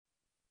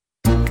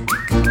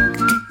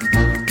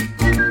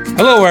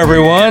Hello,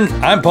 everyone.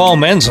 I'm Paul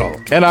Menzel.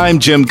 And I'm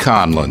Jim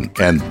Conlon,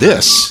 and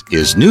this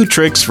is New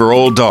Tricks for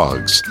Old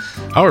Dogs.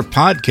 Our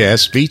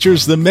podcast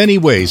features the many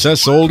ways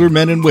us older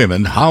men and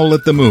women howl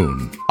at the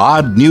moon.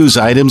 Odd news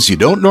items you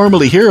don't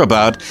normally hear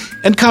about,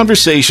 and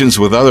conversations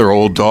with other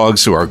old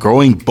dogs who are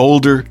growing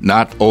bolder,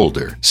 not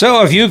older.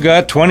 So if you've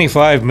got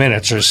 25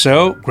 minutes or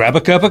so, grab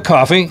a cup of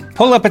coffee,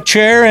 pull up a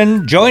chair,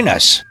 and join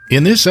us.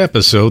 In this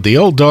episode, the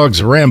old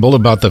dogs ramble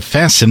about the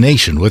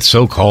fascination with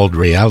so-called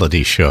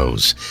reality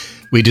shows.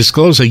 We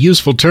disclose a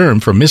useful term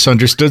for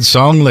misunderstood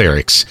song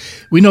lyrics.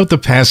 We note the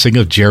passing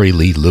of Jerry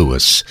Lee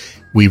Lewis.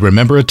 We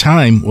remember a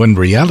time when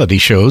reality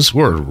shows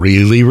were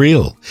really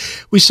real.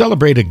 We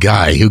celebrate a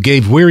guy who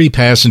gave weary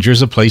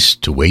passengers a place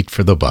to wait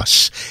for the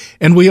bus.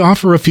 And we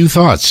offer a few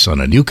thoughts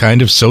on a new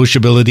kind of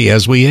sociability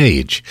as we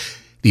age.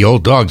 The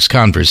Old Dogs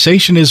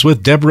Conversation is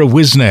with Deborah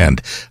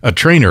Wisnand, a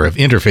trainer of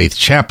interfaith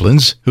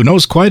chaplains who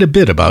knows quite a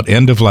bit about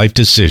end-of-life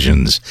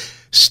decisions.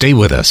 Stay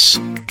with us.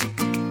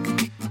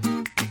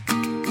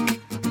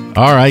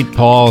 All right,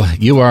 Paul,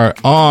 you are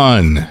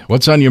on.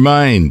 What's on your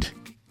mind?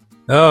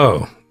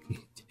 Oh,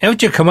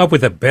 haven't you come up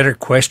with a better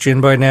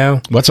question by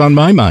now? What's on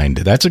my mind?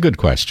 That's a good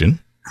question.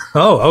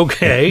 Oh,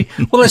 okay.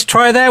 Well, let's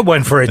try that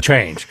one for a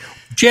change.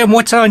 Jim,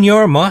 what's on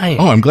your mind?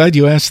 Oh, I'm glad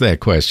you asked that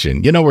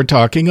question. You know, we're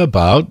talking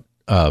about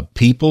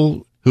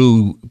people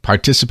who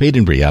participate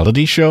in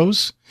reality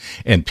shows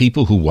and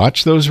people who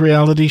watch those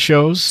reality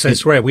shows.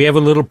 That's right. We have a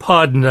little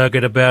pod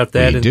nugget about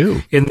that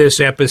in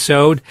this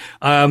episode.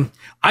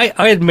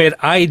 I admit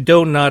I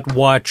do not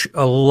watch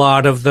a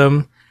lot of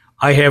them.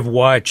 I have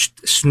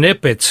watched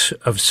snippets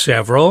of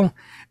several,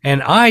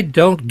 and I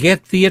don't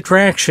get the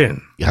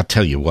attraction. I'll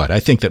tell you what,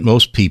 I think that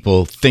most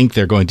people think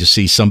they're going to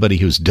see somebody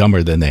who's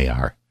dumber than they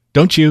are.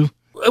 Don't you?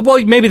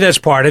 Well, maybe that's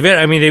part of it.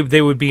 I mean,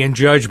 they would be in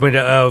judgment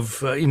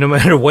of, no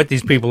matter what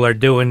these people are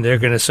doing, they're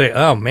going to say,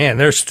 oh, man,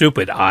 they're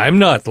stupid. I'm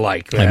not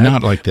like that. I'm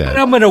not like that. But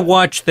I'm going to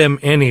watch them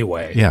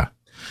anyway. Yeah,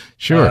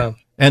 sure.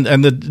 And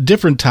the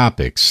different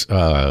topics,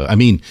 I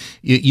mean,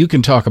 you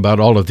can talk about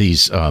all of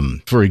these,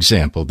 for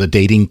example, the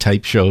dating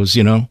type shows,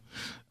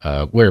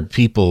 where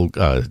people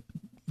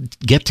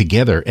get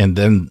together and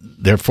then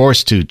they're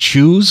forced to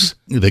choose.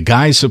 The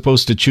guy's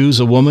supposed to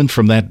choose a woman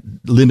from that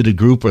limited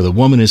group, or the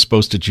woman is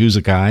supposed to choose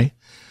a guy.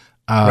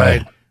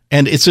 Right.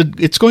 And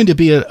it's going to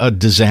be a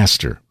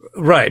disaster.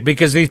 Right,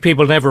 because these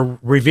people never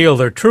reveal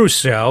their true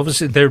selves.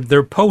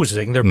 They're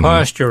posing, they're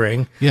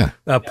posturing,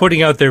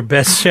 putting out their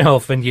best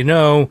self. And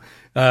when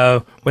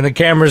the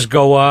cameras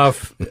go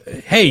off,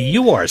 hey,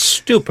 you are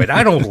stupid.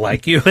 I don't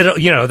like you.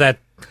 That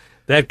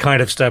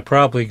kind of stuff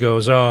probably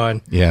goes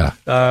on. Yeah.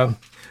 Now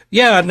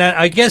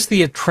I guess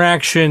the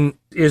attraction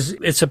is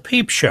it's a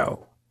peep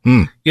show.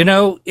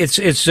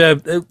 It's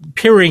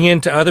peering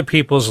into other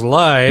people's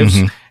lives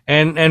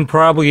and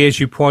probably,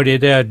 as you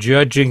pointed out,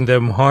 judging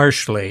them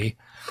harshly.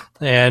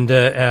 And,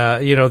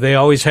 they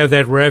always have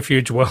that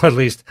refuge. Well, at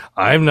least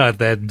I'm not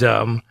that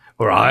dumb,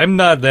 or I'm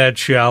not that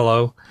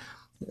shallow.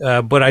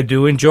 But I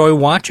do enjoy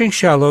watching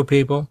shallow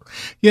people.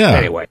 Yeah.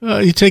 Anyway.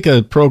 You take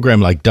a program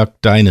like Duck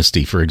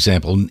Dynasty, for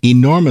example,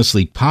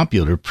 enormously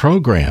popular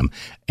program.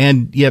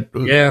 And yet,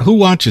 who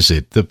watches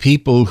it? The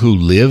people who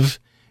live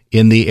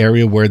in the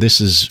area where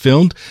this is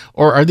filmed?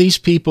 Or are these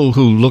people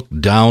who look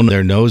down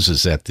their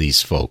noses at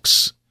these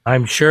folks?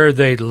 I'm sure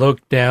they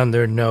look down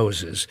their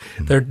noses.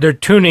 They're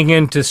tuning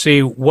in to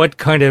see what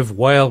kind of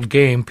wild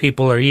game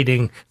people are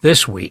eating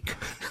this week.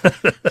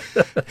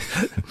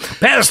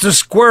 Pass the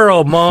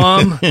squirrel,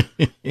 Mom.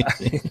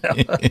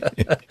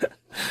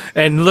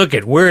 And look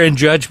we're in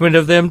judgment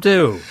of them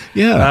too.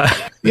 Yeah,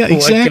 exactly.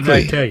 What can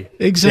I tell you?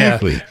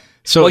 Exactly. Yeah.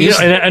 So,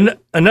 and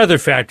another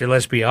factor,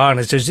 let's be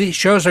honest, is these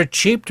shows are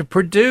cheap to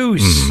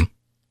produce.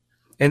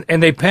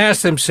 And they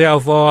pass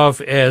themselves off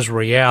as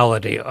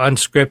reality,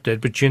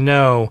 unscripted, but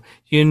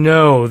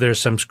there's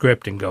some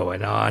scripting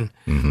going on.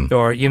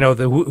 Or,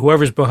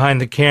 whoever's behind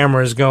the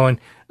camera is going,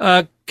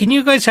 can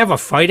you guys have a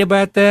fight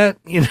about that?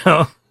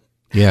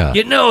 Yeah.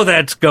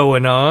 That's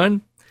going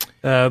on.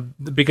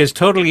 Because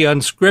totally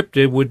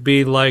unscripted would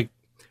be like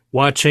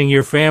watching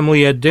your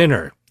family at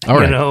dinner. All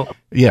right.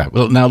 Yeah.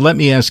 Well, now let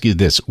me ask you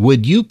this.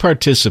 Would you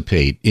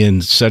participate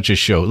in such a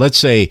show? Let's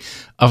say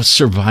a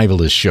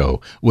survivalist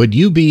show. Would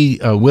you be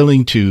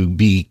willing to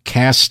be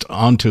cast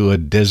onto a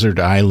desert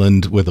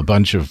island with a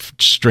bunch of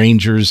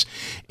strangers?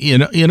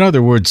 In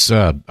other words,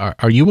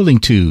 are you willing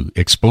to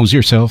expose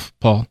yourself,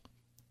 Paul?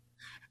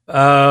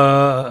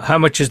 How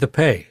much is the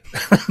pay?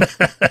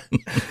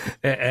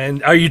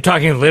 And are you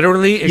talking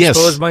literally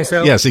expose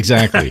myself? Yes,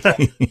 exactly.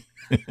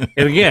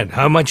 And again,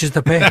 how much is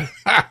the pay?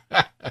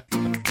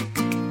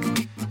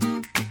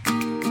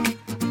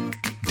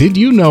 Did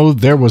you know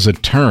there was a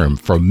term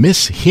for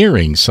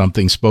mishearing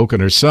something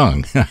spoken or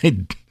sung?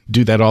 I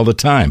do that all the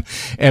time.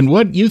 And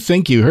what you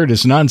think you heard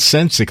is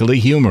nonsensically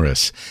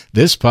humorous.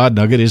 This pod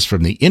nugget is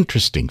from the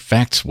Interesting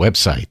Facts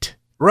website.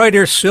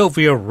 Writer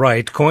Sylvia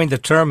Wright coined the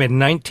term in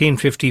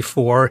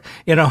 1954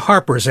 in a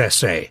Harper's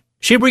essay.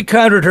 She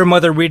recounted her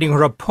mother reading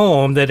her a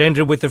poem that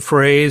ended with the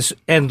phrase,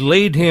 "and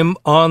laid him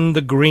on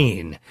the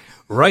green."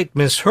 Wright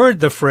misheard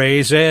the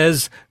phrase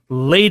as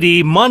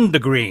Lady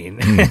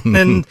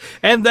Mondegreen.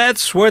 and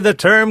that's where the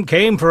term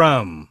came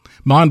from.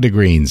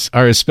 Mondegreens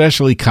are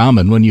especially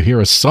common when you hear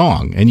a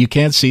song and you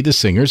can't see the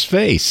singer's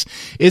face.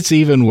 It's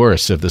even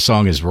worse if the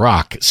song is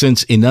rock,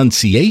 since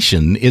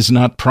enunciation is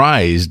not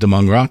prized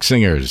among rock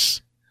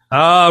singers.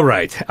 All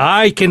right,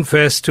 I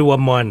confess to a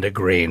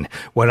Mondegreen.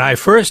 When I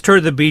first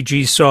heard the Bee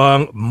Gees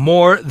song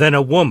More Than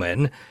a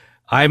Woman,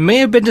 I may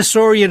have been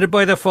disoriented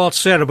by the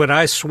falsetto, but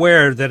I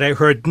swear that I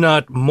heard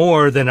not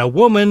more than a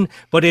woman,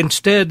 but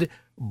instead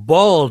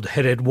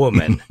bald-headed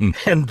woman.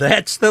 And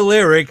that's the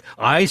lyric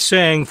I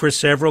sang for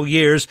several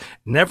years,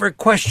 never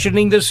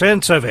questioning the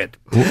sense of it.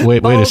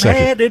 Wait a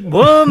second. Bald-headed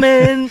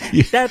woman.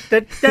 Da,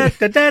 da, da,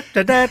 da, da,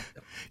 da, da.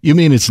 You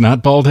mean it's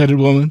not bald-headed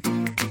woman?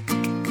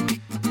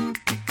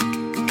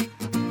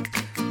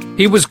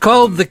 He was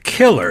called the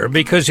Killer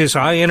because his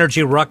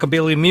high-energy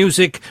rockabilly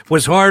music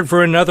was hard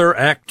for another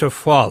act to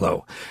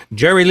follow.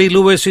 Jerry Lee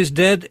Lewis is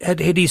dead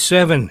at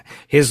 87.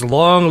 His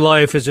long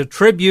life is a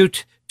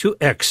tribute to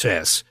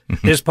excess.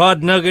 This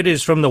pod nugget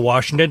is from the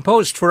Washington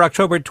Post for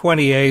October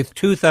 28th,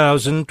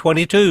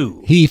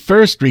 2022. He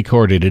first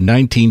recorded in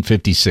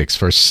 1956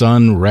 for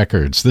Sun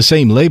Records, the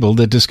same label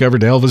that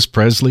discovered Elvis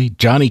Presley,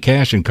 Johnny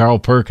Cash, and Carl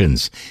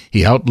Perkins.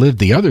 He outlived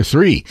the other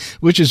three,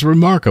 which is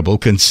remarkable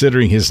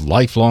considering his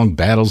lifelong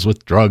battles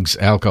with drugs,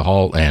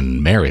 alcohol,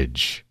 and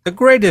marriage. The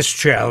greatest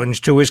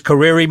challenge to his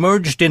career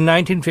emerged in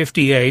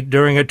 1958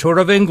 during a tour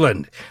of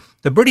England.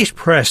 The British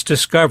press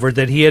discovered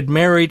that he had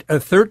married a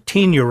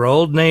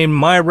 13-year-old named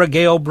Myra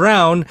Gale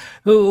Brown,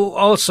 who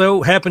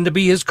also happened to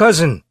be his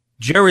cousin.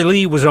 Jerry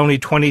Lee was only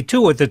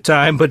 22 at the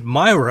time, but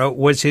Myra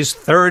was his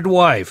third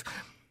wife.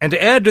 And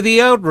to add to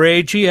the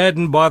outrage, he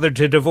hadn't bothered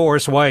to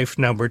divorce wife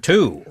number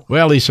 2.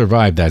 Well, he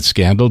survived that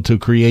scandal to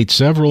create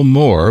several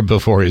more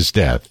before his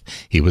death.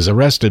 He was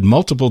arrested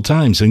multiple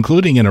times,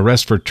 including an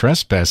arrest for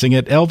trespassing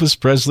at Elvis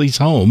Presley's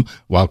home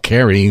while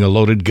carrying a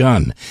loaded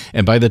gun.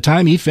 And by the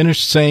time he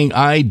finished saying,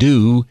 "I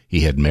do," he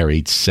had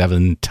married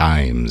 7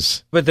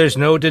 times. But there's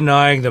no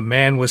denying the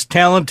man was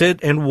talented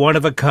and one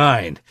of a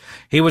kind.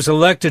 He was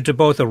elected to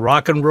both the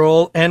Rock and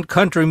Roll and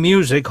Country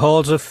Music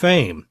Halls of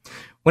Fame.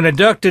 When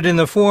inducted in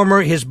the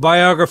former, his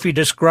biography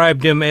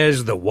described him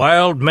as the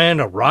wild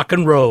man of rock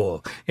and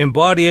roll,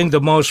 embodying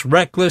the most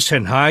reckless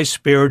and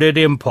high-spirited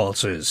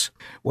impulses.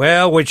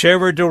 Well,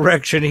 whichever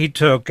direction he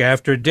took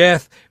after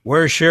death,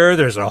 we're sure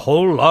there's a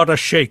whole lot of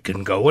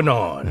shaking going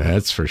on.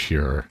 That's for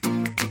sure.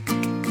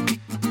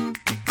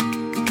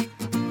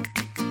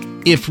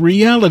 If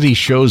reality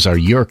shows are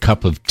your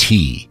cup of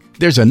tea,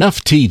 there's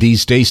enough tea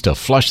these days to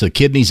flush the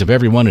kidneys of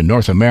everyone in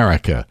North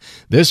America.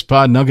 This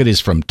pod nugget is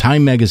from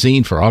Time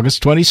Magazine for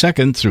August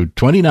 22nd through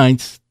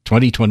 29th,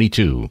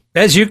 2022.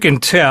 As you can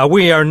tell,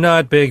 we are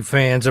not big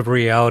fans of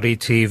reality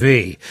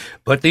TV,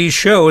 but these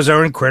shows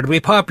are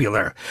incredibly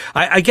popular.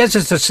 I guess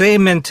it's the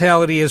same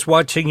mentality as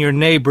watching your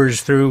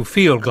neighbors through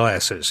field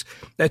glasses.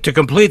 To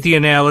complete the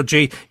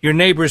analogy, your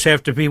neighbors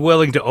have to be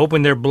willing to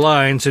open their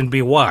blinds and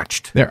be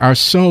watched. There are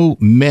so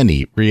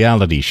many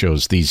reality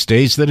shows these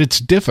days that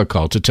it's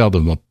difficult to tell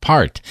them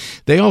apart.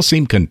 They all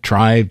seem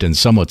contrived and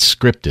somewhat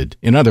scripted.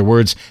 In other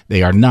words,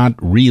 they are not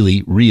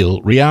really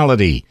real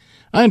reality.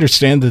 I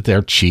understand that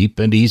they're cheap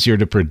and easier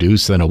to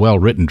produce than a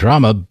well-written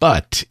drama,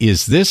 but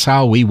is this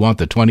how we want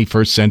the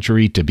 21st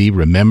century to be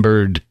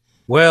remembered?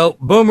 Well,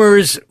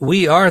 boomers,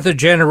 we are the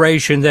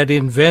generation that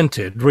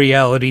invented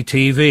reality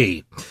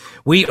TV.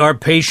 We are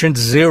patient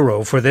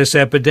zero for this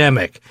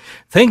epidemic.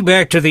 Think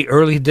back to the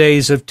early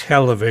days of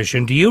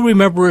television. Do you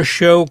remember a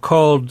show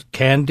called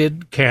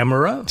Candid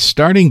Camera?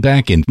 Starting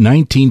back in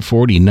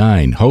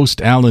 1949,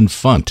 host Alan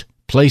Funt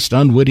placed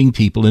unwitting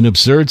people in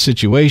absurd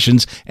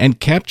situations and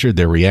captured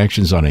their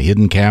reactions on a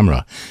hidden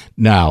camera.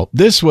 Now,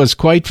 this was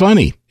quite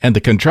funny, and the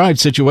contrived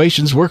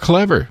situations were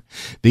clever.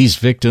 These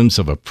victims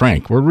of a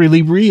prank were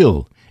really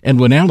real. And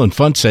when Alan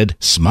Funt said,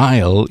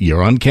 "Smile,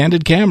 you're on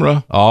Candid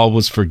Camera," all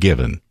was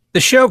forgiven. The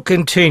show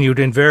continued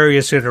in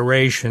various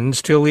iterations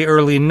till the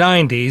early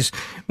 90s,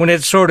 when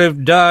it sort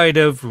of died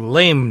of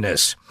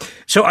lameness.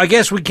 So I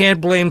guess we can't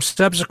blame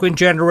subsequent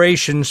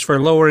generations for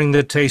lowering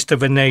the taste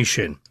of a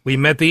nation. We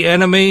met the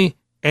enemy,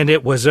 and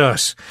it was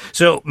us.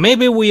 So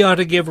maybe we ought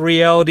to give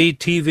reality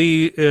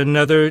TV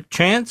another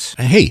chance?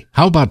 Hey,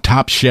 how about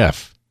Top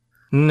Chef?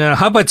 No,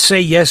 how about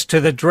Say Yes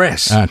to the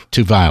Dress?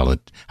 Too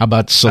violent. How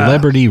about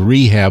Celebrity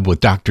Rehab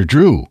with Dr.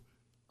 Drew?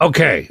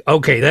 Okay,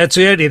 that's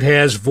it. It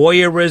has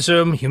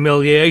voyeurism,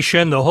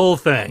 humiliation, the whole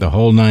thing. The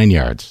whole 9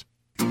 yards.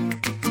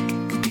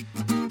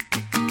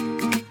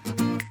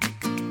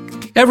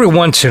 Every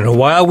once in a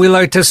while, we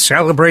like to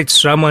celebrate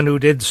someone who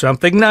did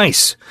something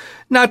nice.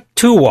 Not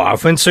too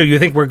often, so you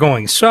think we're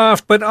going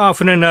soft, but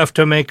often enough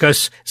to make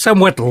us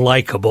somewhat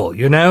likable,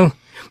 you know?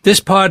 This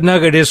pod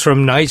nugget is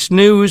from Nice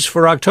News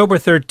for October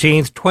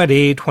 13th,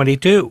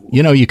 2022.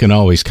 You know, you can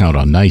always count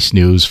on Nice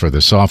News for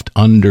the soft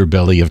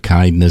underbelly of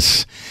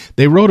kindness.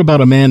 They wrote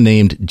about a man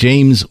named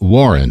James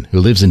Warren who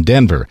lives in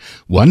Denver.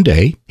 One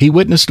day, he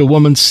witnessed a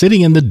woman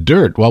sitting in the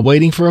dirt while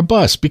waiting for a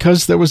bus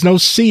because there was no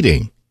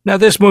seating. Now,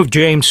 this moved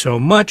James so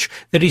much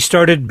that he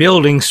started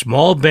building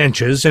small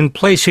benches and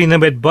placing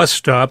them at bus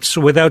stops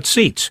without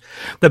seats.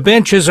 The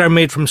benches are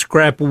made from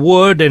scrap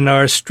wood and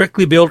are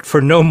strictly built for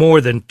no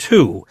more than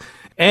two.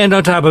 And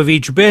on top of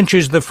each bench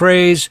is the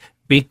phrase,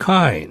 "Be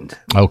kind."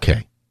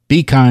 Okay.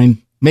 Be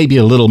kind, maybe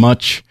a little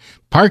much.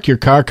 Park your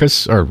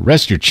carcass or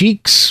rest your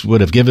cheeks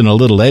would have given a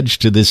little edge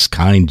to this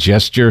kind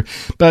gesture,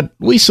 but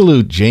we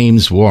salute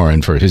James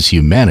Warren for his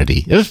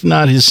humanity, if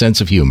not his sense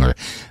of humor.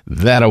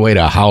 That a way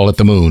to howl at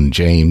the moon,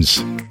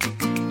 James.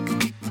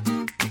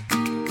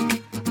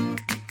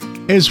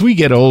 As we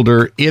get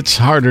older, it's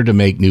harder to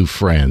make new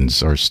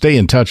friends or stay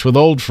in touch with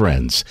old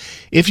friends.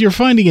 If you're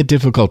finding it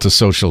difficult to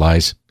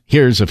socialize,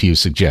 here's a few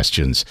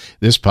suggestions.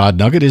 This pod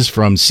nugget is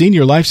from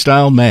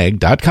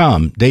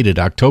seniorlifestylemag.com, dated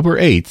October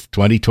 8th,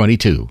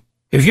 2022.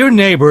 If your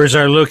neighbors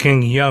are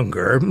looking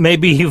younger,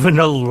 maybe even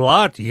a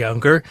lot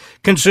younger,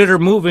 consider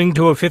moving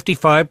to a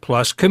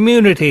 55-plus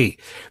community.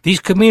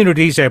 These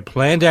communities have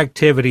planned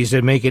activities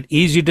that make it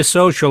easy to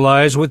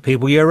socialize with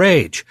people your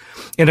age.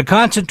 In a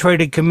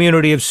concentrated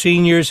community of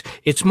seniors,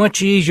 it's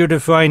much easier to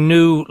find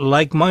new,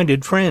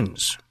 like-minded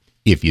friends.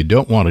 If you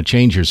don't want to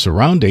change your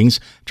surroundings,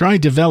 try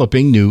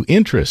developing new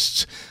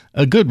interests.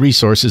 A good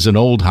resource is an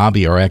old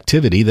hobby or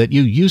activity that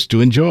you used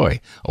to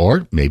enjoy,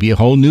 or maybe a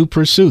whole new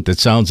pursuit that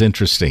sounds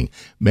interesting.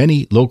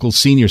 Many local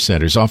senior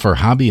centers offer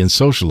hobby and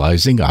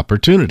socializing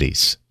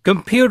opportunities.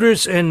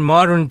 Computers and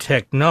modern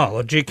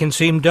technology can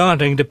seem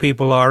daunting to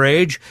people our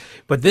age,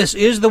 but this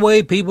is the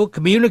way people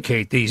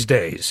communicate these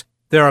days.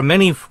 There are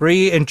many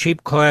free and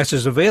cheap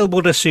classes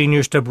available to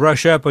seniors to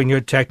brush up on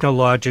your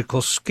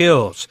technological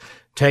skills.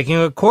 Taking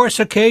a course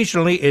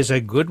occasionally is a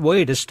good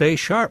way to stay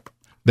sharp.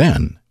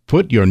 Then,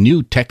 put your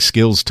new tech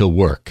skills to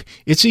work.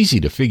 It's easy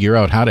to figure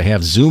out how to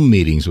have Zoom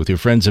meetings with your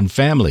friends and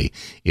family.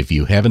 If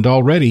you haven't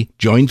already,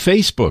 join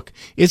Facebook.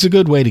 It's a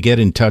good way to get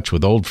in touch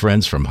with old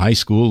friends from high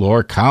school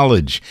or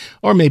college,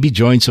 or maybe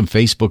join some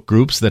Facebook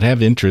groups that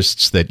have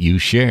interests that you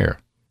share.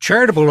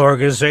 Charitable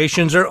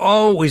organizations are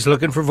always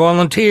looking for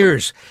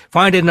volunteers.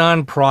 Find a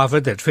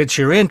nonprofit that fits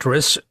your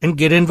interests and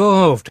get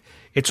involved.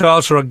 It's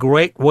also a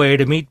great way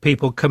to meet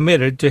people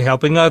committed to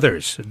helping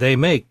others. They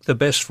make the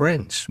best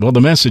friends. Well,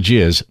 the message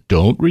is,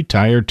 don't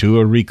retire to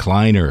a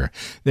recliner.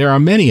 There are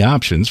many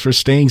options for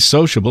staying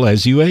sociable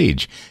as you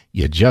age.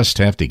 You just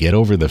have to get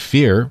over the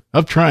fear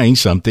of trying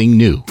something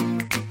new.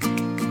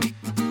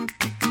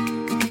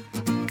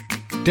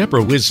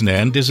 Deborah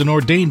Wisnand is an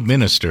ordained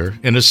minister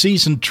and a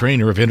seasoned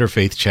trainer of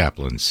interfaith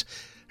chaplains.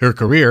 Her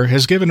career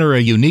has given her a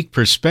unique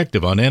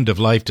perspective on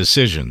end-of-life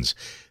decisions.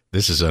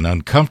 This is an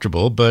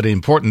uncomfortable but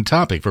important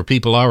topic for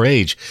people our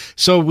age,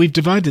 so we've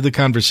divided the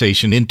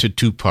conversation into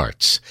two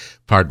parts.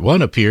 Part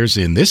 1 appears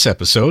in this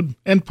episode,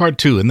 and Part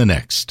 2 in the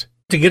next.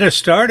 To get us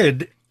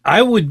started,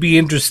 I would be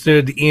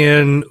interested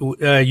in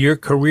your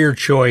career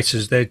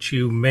choices that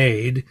you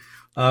made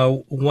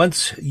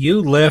once you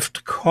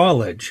left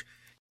college.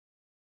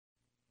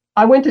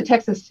 I went to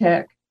Texas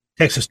Tech.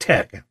 Texas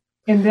Tech.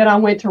 And then I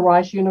went to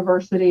Rice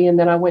University, and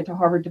then I went to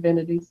Harvard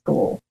Divinity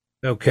School.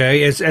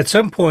 Okay. At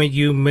some point,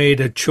 you made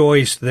a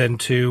choice then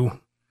to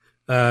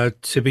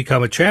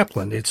become a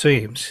chaplain, it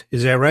seems.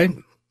 Is that right?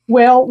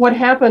 Well, what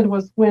happened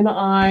was when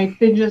I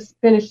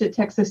finished at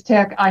Texas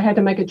Tech, I had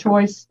to make a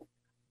choice,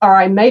 or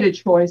I made a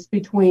choice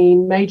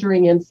between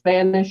majoring in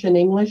Spanish and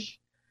English,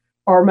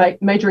 or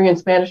majoring in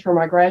Spanish for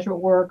my graduate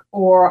work,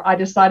 or I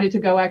decided to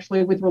go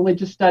actually with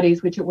religious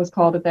studies, which it was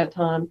called at that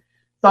time.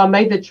 So I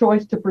made the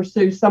choice to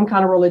pursue some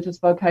kind of religious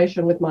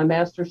vocation with my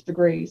master's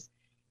degrees,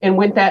 and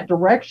went that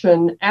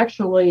direction,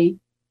 actually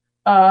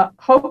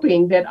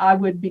hoping that I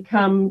would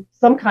become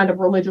some kind of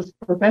religious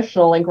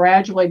professional. And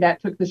gradually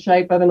that took the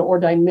shape of an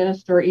ordained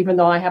minister, even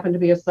though I happened to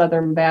be a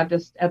Southern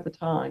Baptist at the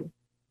time.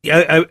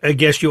 Yeah, I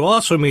guess you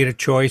also made a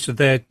choice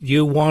that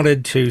you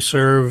wanted to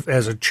serve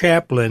as a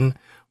chaplain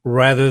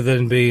rather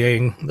than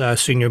being a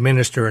senior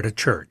minister at a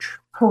church.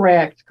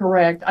 Correct.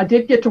 I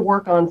did get to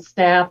work on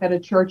staff at a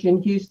church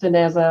in Houston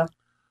as a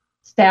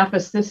staff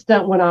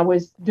assistant when I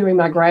was doing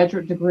my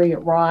graduate degree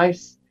at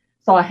Rice.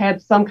 So I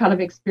had some kind of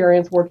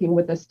experience working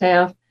with the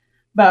staff.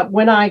 But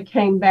when I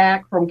came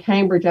back from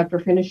Cambridge after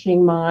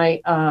finishing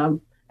my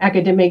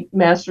academic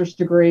master's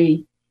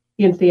degree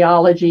in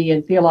theology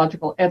and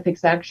theological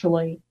ethics,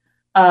 actually,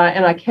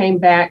 and I came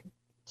back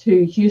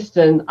to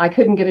Houston, I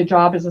couldn't get a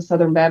job as a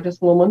Southern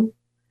Baptist woman.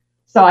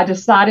 So I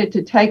decided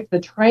to take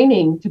the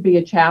training to be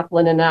a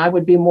chaplain, and I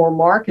would be more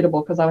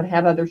marketable because I would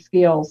have other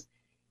skills.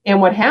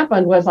 And what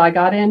happened was I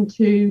got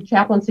into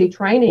chaplaincy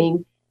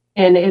training,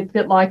 and it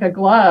fit like a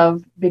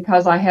glove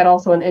because I had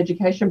also an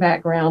education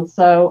background.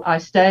 So I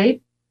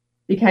stayed,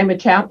 became a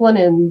chaplain,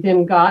 and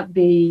then got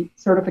the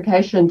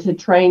certification to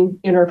train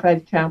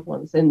interfaith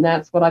chaplains. And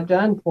that's what I've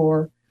done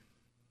for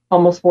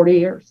almost 40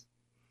 years.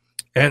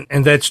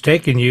 And that's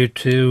taken you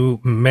to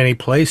many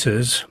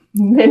places.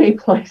 Many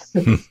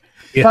places.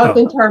 Yeah. Both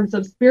in terms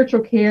of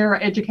spiritual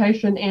care,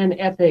 education, and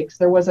ethics.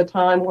 There was a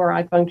time where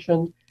I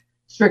functioned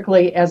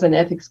strictly as an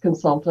ethics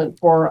consultant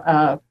for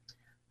a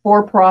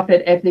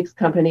for-profit ethics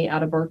company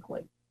out of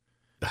Berkeley.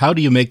 how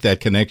do you make that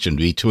connection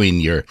between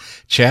your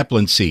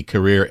chaplaincy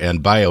career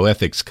and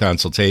bioethics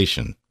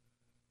consultation?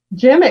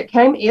 Jim, it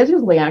came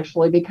easily,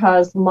 actually,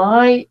 because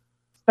my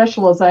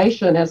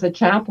specialization as a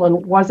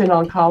chaplain was in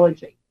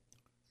oncology.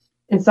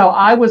 And so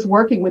I was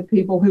working with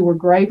people who were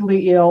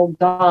gravely ill,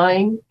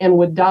 dying, and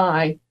would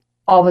die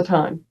all the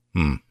time.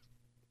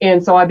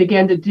 And so I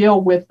began to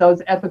deal with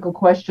those ethical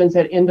questions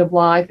at end of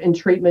life and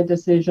treatment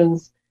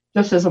decisions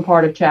just as a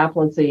part of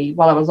chaplaincy,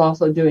 while I was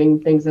also doing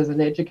things as an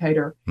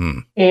educator.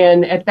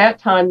 And at that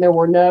time, there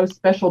were no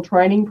special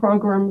training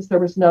programs. There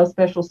was no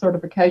special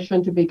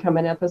certification to become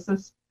an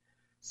ethicist.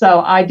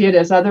 So I did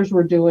as others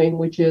were doing,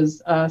 which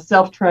is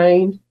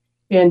self-trained,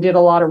 and did a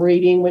lot of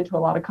reading, went to a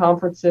lot of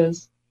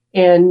conferences,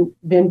 and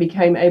then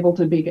became able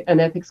to be an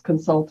ethics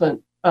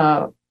consultant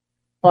on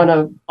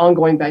an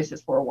ongoing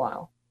basis for a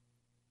while.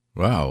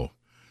 Wow.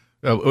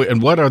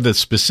 And what are the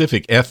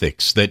specific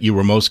ethics that you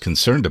were most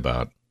concerned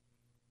about?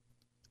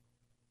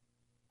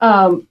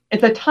 At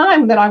the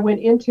time that I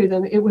went into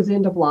them, it was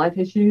end-of-life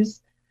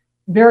issues,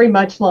 very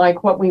much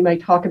like what we may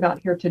talk about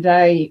here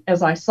today,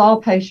 as I saw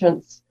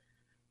patients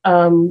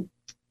dying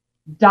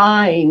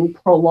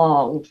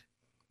prolonged,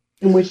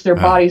 in which their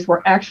bodies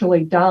were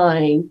actually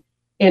dying,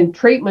 and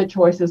treatment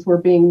choices were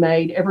being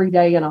made every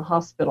day in a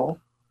hospital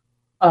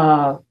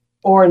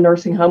or a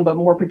nursing home, but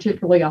more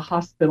particularly a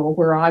hospital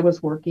where I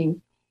was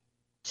working,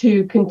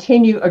 to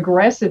continue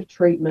aggressive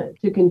treatment,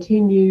 to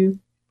continue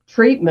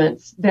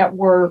treatments that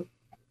were,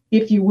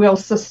 if you will,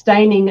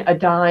 sustaining a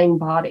dying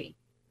body.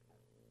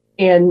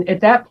 And at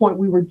that point,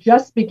 we were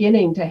just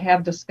beginning to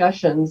have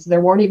discussions.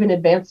 There weren't even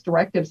advanced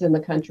directives in the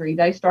country.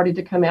 They started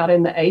to come out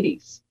in the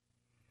 80s.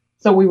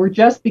 So we were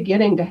just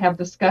beginning to have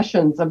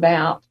discussions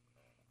about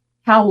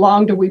how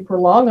long do we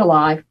prolong a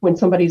life when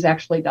somebody's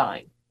actually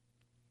dying.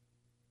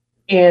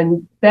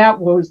 And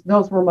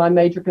those were my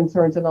major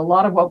concerns. And a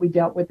lot of what we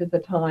dealt with at the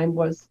time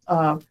was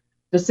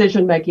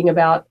decision-making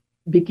about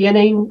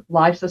beginning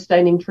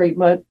life-sustaining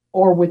treatment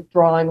or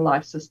withdrawing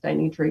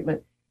life-sustaining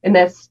treatment. And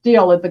that's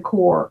still at the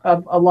core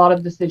of a lot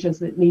of decisions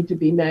that need to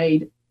be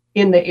made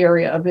in the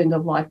area of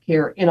end-of-life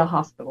care in a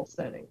hospital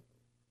setting.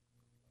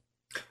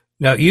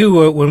 Now,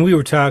 you, when we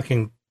were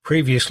talking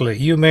previously,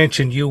 you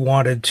mentioned you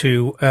wanted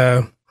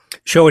to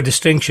show a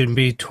distinction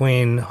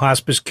between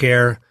hospice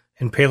care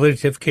and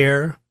palliative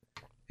care.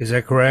 Is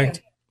that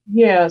correct?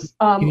 Yes.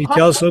 Can you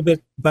tell us a little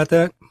bit about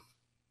that?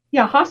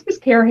 Yeah, hospice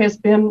care has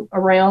been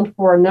around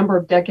for a number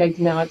of decades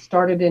now. It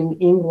started in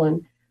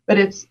England, but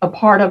it's a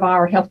part of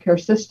our healthcare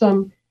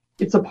system.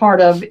 It's a part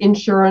of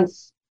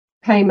insurance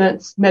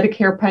payments,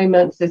 Medicare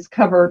payments. It's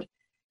covered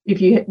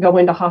if you go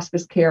into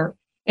hospice care.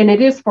 And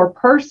it is for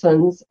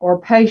persons or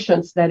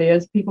patients, that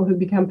is, people who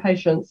become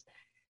patients,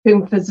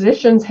 whom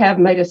physicians have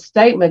made a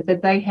statement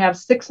that they have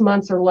 6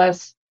 months or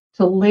less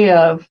to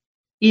live,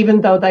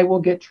 even though they will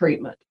get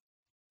treatment.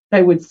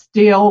 They would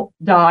still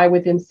die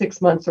within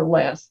 6 months or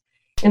less.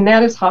 And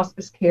that is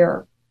hospice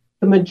care.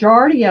 The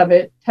majority of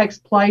it takes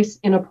place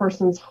in a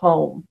person's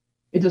home.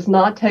 It does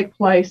not take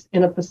place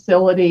in a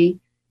facility,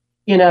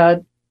 in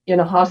a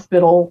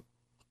hospital,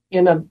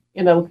 in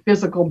a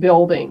physical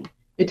building.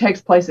 It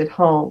takes place at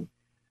home,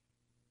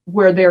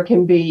 where there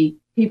can be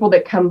people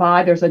that come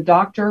by. There's a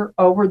doctor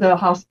over the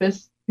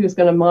hospice who's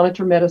going to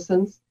monitor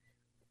medicines,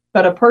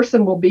 but a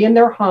person will be in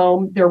their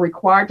home. They're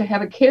required to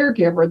have a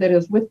caregiver that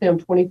is with them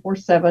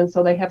 24/7.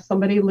 So they have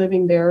somebody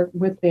living there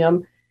with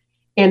them,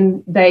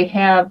 and they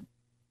have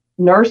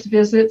nurse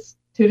visits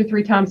 2 to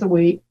 3 times a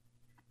week.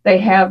 They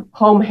have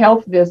home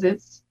health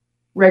visits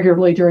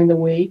regularly during the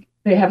week.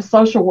 They have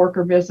social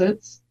worker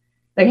visits.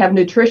 They have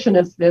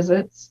nutritionist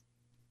visits.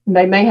 And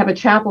they may have a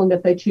chaplain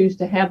if they choose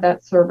to have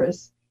that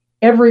service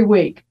every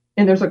week.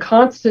 And there's a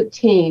constant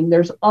team.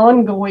 There's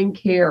ongoing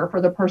care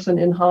for the person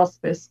in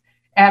hospice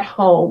at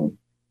home.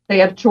 They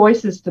have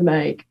choices to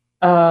make.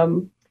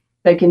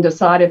 They can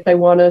decide if they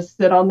want to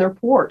sit on their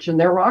porch in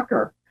their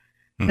rocker.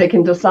 They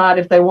can decide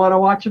if they want to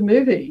watch a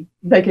movie.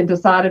 They can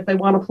decide if they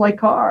want to play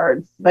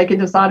cards. They can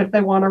decide if they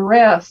want to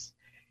rest.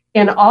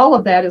 And all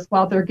of that is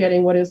while they're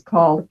getting what is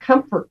called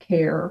comfort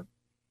care,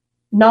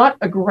 not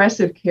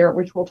aggressive care,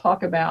 which we'll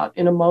talk about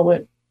in a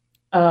moment.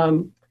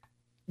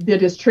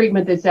 That is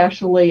treatment that's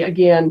actually,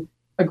 again,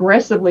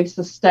 aggressively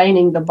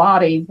sustaining the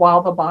body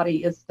while the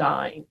body is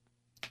dying.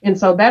 And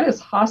so that is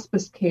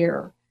hospice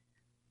care.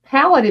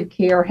 Palliative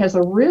care has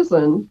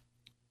arisen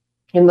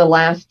in the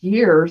last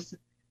years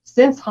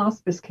since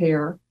hospice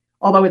care,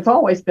 although it's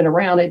always been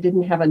around. It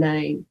didn't have a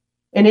name.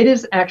 And it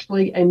is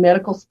actually a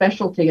medical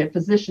specialty. A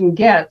physician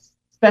gets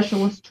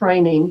specialist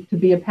training to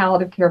be a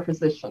palliative care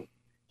physician,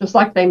 just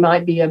like they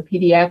might be a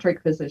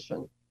pediatric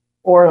physician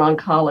or an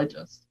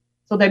oncologist.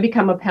 So they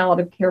become a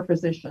palliative care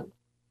physician.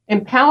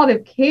 And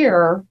palliative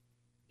care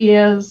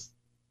is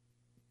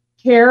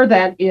care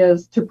that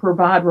is to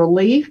provide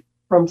relief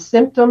from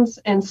symptoms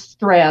and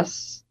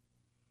stress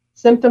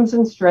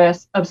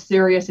of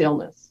serious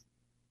illness.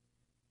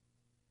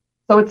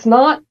 So it's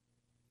not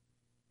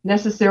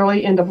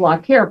necessarily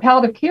end-of-life care.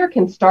 Palliative care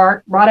can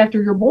start right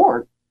after you're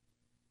born.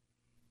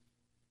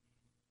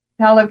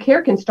 Palliative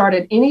care can start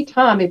at any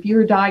time if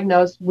you're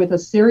diagnosed with a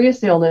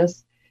serious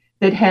illness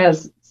that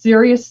has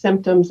serious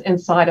symptoms and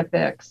side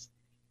effects.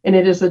 And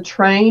it is a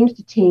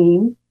trained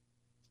team.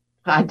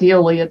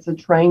 Ideally, it's a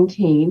trained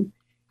team.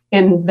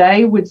 And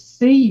they would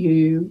see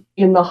you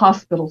in the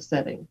hospital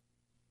setting.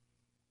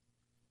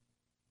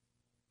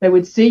 They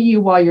would see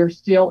you while you're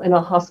still in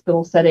a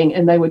hospital setting,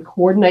 and they would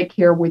coordinate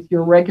care with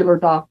your regular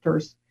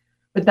doctors.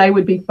 But they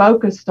would be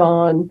focused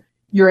on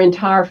your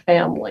entire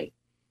family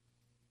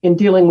in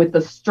dealing with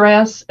the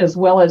stress as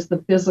well as the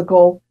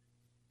physical,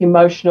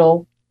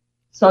 emotional,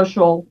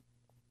 social,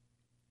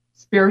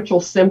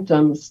 spiritual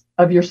symptoms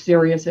of your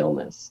serious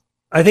illness.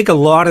 I think a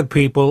lot of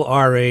people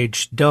our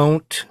age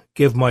don't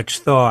give much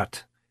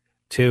thought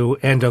to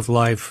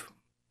end-of-life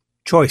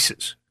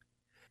choices.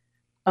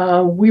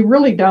 We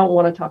really don't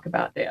want to talk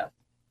about death.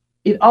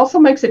 It also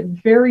makes it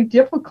very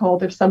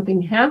difficult if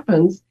something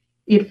happens,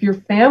 if your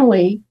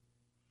family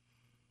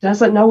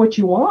doesn't know what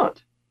you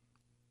want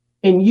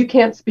and you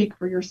can't speak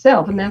for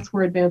yourself. And that's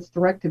where advance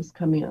directives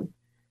come in.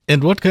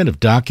 And what kind of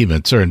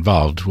documents are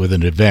involved with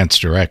an advance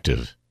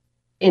directive?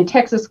 In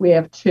Texas, we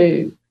have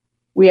two.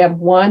 We have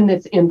one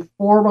that's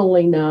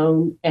informally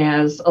known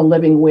as a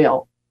living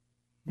will.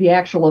 The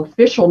actual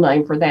official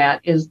name for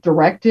that is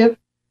Directive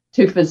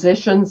to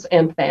Physicians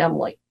and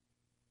Family.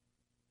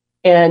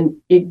 And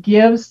it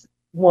gives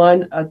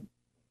one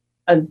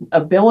an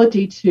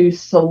ability to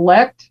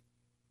select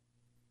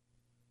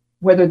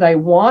whether they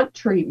want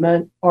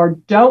treatment or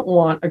don't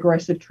want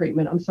aggressive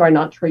treatment. I'm sorry,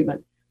 not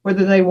treatment.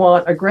 Whether they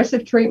want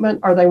aggressive treatment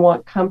or they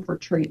want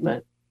comfort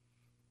treatment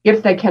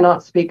if they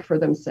cannot speak for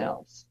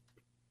themselves.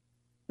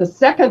 The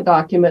second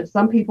document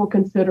some people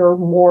consider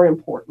more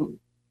important,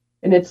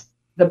 and it's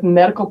the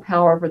medical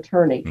power of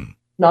attorney.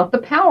 Not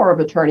the power of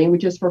attorney,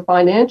 which is for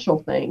financial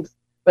things,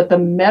 but the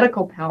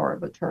medical power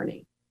of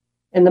attorney.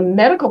 And the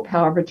medical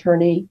power of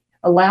attorney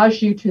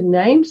allows you to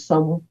name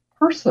some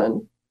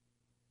person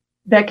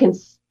that can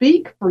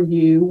speak for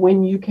you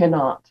when you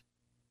cannot.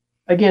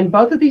 Again,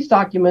 both of these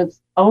documents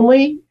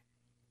only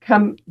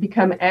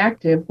become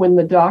active when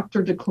the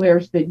doctor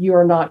declares that you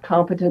are not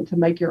competent to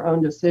make your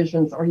own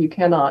decisions or you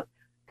cannot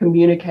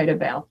communicate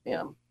about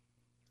them.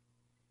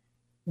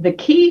 The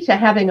key to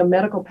having a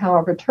medical power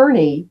of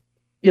attorney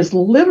is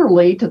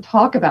literally to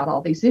talk about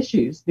all these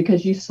issues,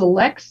 because you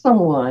select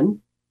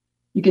someone,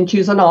 you can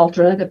choose an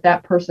alternate if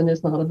that person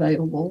is not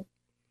available,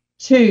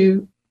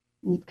 to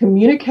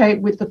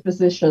communicate with the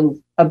physicians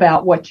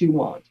about what you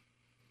want.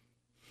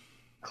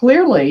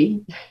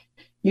 Clearly,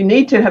 you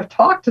need to have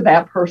talked to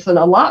that person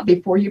a lot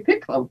before you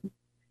pick them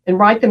and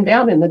write them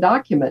down in the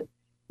document.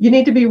 You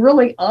need to be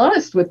really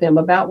honest with them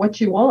about what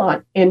you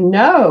want and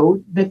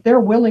know that they're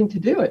willing to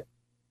do it.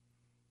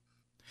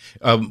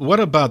 What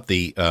about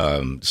the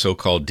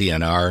so-called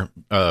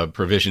DNR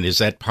provision? Is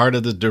that part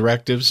of the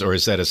directives, or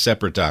is that a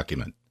separate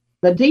document?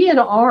 The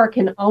DNR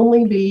can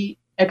only be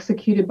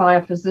executed by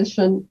a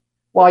physician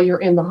while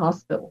you're in the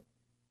hospital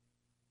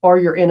or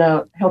you're in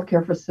a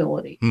healthcare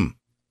facility.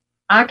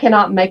 I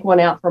cannot make one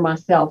out for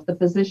myself. The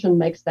physician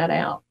makes that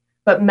out,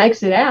 but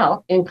makes it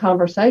out in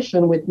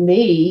conversation with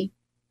me,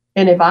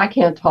 and if I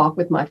can't talk,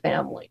 with my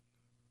family.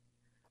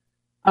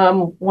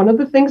 One of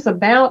the things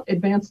about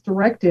advanced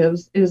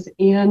directives is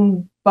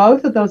in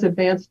both of those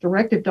advanced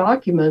directive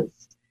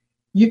documents,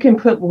 you can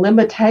put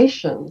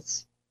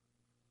limitations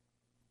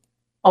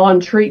on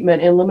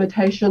treatment and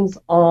limitations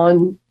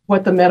on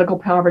what the medical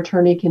power of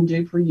attorney can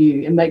do for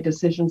you and make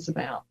decisions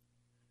about.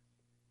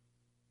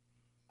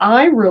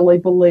 I really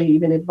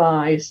believe and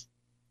advise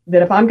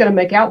that if I'm going to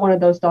make out one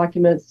of those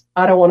documents,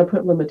 I don't want to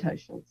put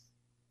limitations.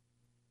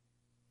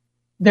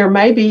 There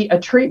may be a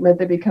treatment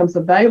that becomes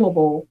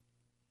available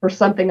for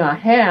something I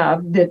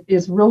have that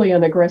is really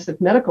an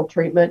aggressive medical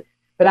treatment,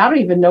 but I don't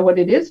even know what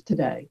it is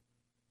today.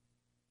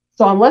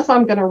 So unless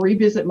I'm going to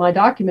revisit my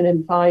document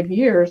in 5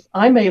 years,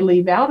 I may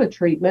leave out a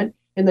treatment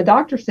and the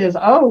doctor says,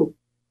 oh,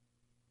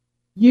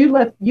 you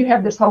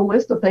have this whole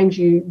list of things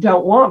you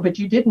don't want, but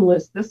you didn't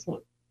list this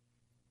one.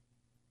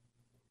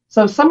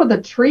 So some of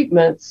the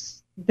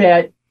treatments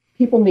that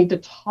people need to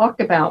talk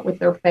about with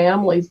their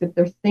families if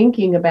they're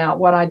thinking about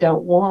what I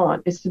don't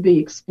want is to be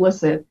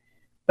explicit,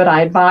 but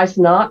I advise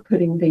not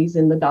putting these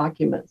in the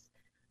documents.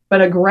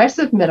 But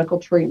aggressive medical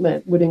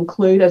treatment would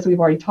include, as we've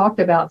already talked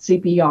about,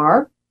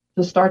 CPR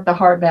to start the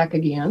heart back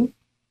again.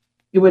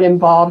 It would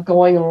involve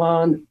going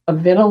on a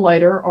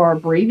ventilator or a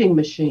breathing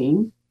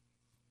machine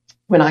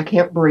when I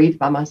can't breathe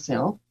by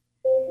myself.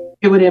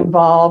 It would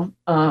involve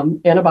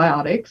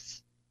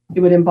antibiotics. It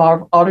would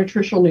involve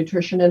nutritional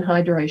nutrition and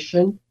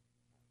hydration.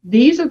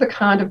 These are the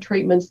kind of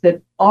treatments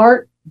that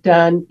aren't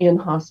done in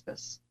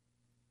hospice.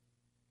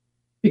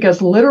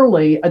 Because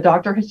literally a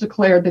doctor has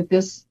declared that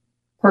this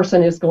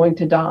person is going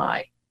to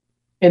die.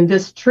 And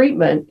this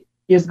treatment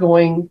is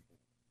going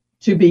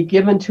to be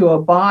given to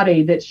a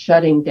body that's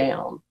shutting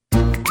down.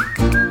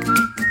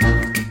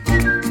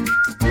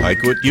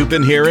 Like what you've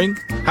been hearing?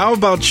 How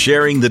about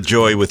sharing the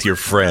joy with your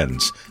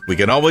friends? We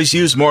can always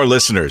use more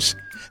listeners.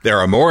 There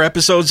are more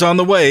episodes on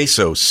the way,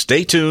 so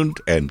stay tuned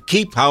and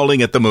keep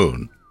howling at the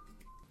moon.